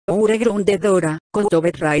Our grounded Dora, go to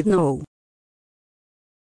bed right now.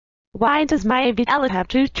 Why does my Abuela have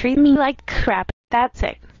to treat me like crap? That's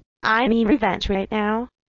it. I need revenge right now.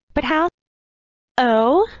 But how?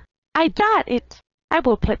 Oh, I got it. I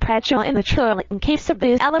will put Petrol in the trolley in case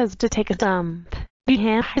Abuela is to take a dump.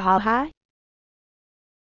 Ha.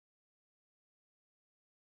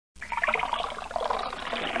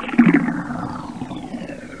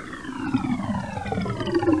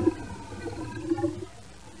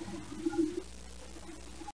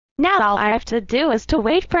 Now all I have to do is to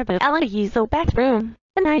wait for Abuela to use the bathroom,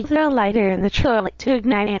 and I throw a lighter in the trolley to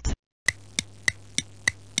ignite it.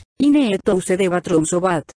 Ineto use the bathroom so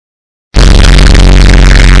bad.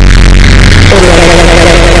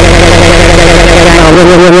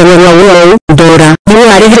 Dora, you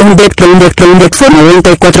are grounded for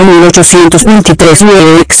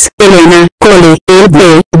 94,823 UX. Elena, Cole,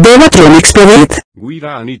 the bathroom exploded.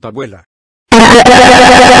 Guida Anita Abuela.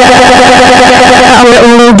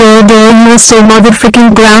 You're so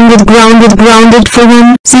motherfucking grounded for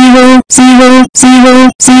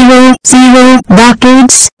 1,0,0,0,0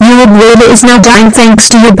 decades. Your Abuela is now dying thanks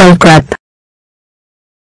to your bullcrap.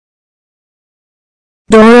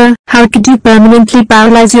 Dora, how could you permanently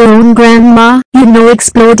paralyze your own grandma? You know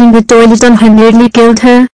exploding the toilet on her nearly killed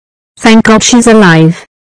her. Thank God she's alive.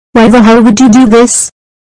 Why the hell would you do this?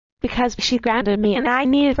 Because she grounded me and I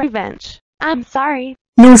needed revenge. I'm sorry.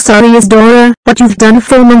 No sorry is Dora. What you've done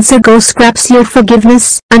 4 months ago scraps your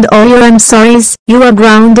forgiveness, and all your I'm sorries. You are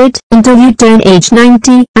grounded until you turn age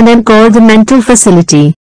 90 and then call the mental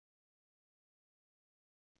facility.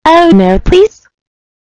 Oh no, please.